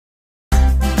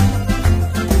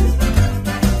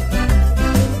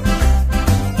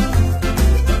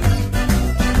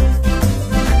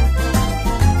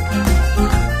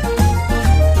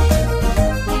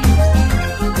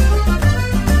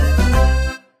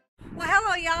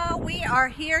are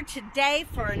here today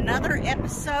for another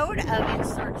episode of In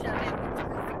Search of Edward's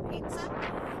Perfect Pizza.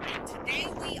 And today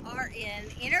we are in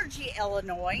Energy,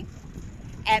 Illinois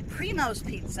at Primo's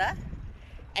Pizza.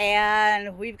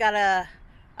 And we've got a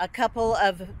couple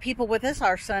of people with us,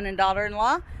 our son and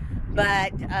daughter-in-law,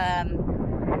 but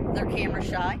they're camera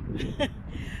shy.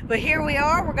 But here we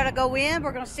are. We're going to go in.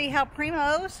 We're going to see how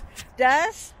Primo's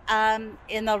does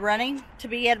in the running to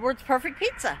be Edward's Perfect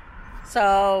Pizza.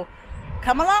 So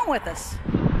come along with us.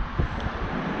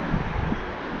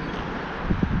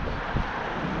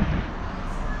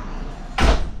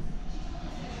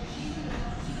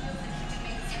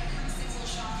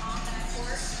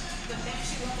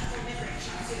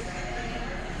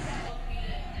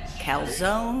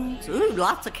 Calzones. Ooh,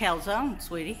 lots of calzones,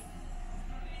 sweetie.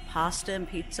 Pasta and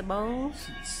pizza bowls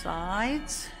and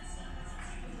sides.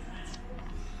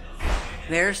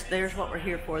 There's what we're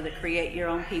here for, the create your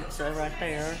own pizza right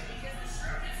there.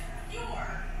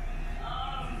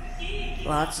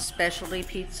 Lots of specialty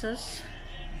pizzas.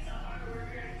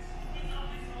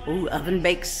 Ooh, oven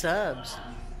baked subs.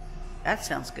 That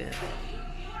sounds good.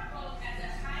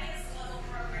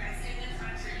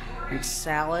 And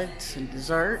salads and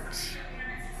desserts.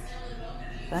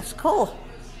 That's cool.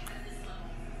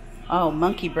 Oh,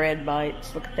 monkey bread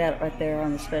bites. Look at that right there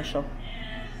on the special.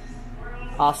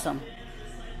 Awesome.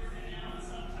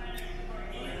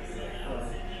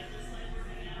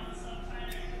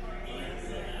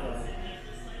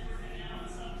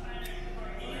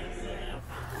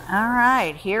 All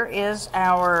right, here is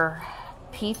our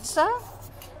pizza,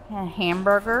 and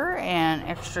hamburger, and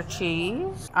extra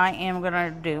cheese. I am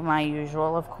gonna do my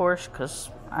usual, of course, because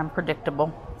I'm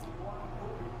predictable.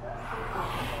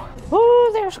 Ooh,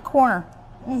 there's a corner.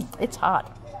 It's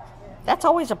hot. That's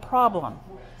always a problem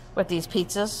with these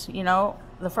pizzas. You know,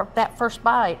 that first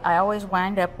bite, I always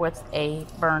wind up with a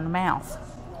burned mouth.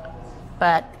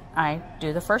 But I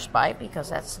do the first bite because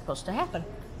that's supposed to happen.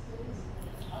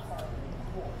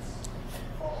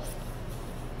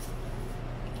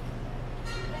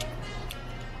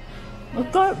 It's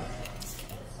good.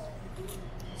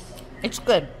 It's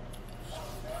good.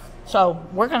 So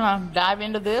we're gonna dive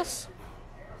into this,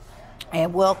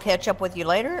 and we'll catch up with you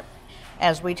later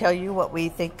as we tell you what we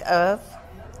think of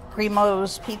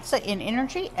Primo's Pizza in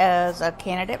Energy as a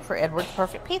candidate for Edward's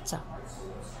Perfect Pizza.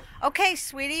 Okay,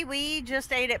 sweetie, we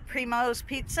just ate at Primo's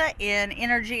Pizza in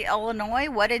Energy, Illinois.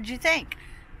 What did you think?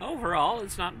 Overall,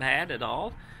 it's not bad at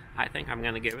all. I think I'm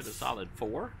going to give it a solid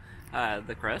 4.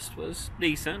 The crust was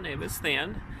decent, it was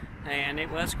thin, and it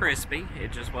was crispy.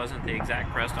 It just wasn't the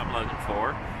exact crust I'm looking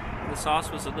for. The sauce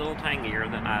was a little tangier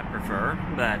than I prefer,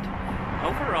 but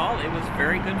overall it was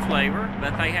very good flavor.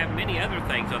 But they have many other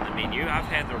things on the menu. I've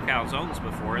had their calzones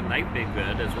before, and they've been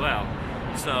good as well.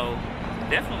 So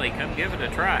definitely come give it a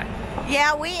try.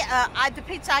 Yeah, the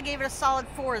pizza, I gave it a solid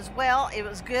 4 as well. It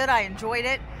was good. I enjoyed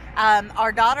it.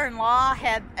 Our daughter-in-law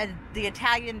had the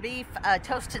Italian beef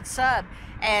toasted sub,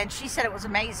 and she said it was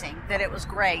amazing, that it was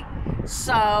great.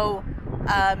 So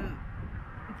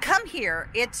come here.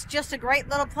 It's just a great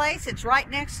little place. It's right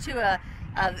next to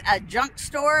a junk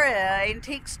store, an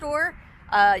antique store.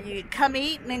 You come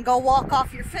eat and then go walk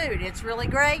off your food. It's really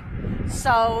great.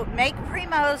 So make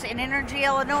Primo's in Energy,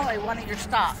 Illinois one of your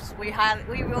stops. We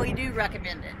really do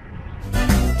recommend it.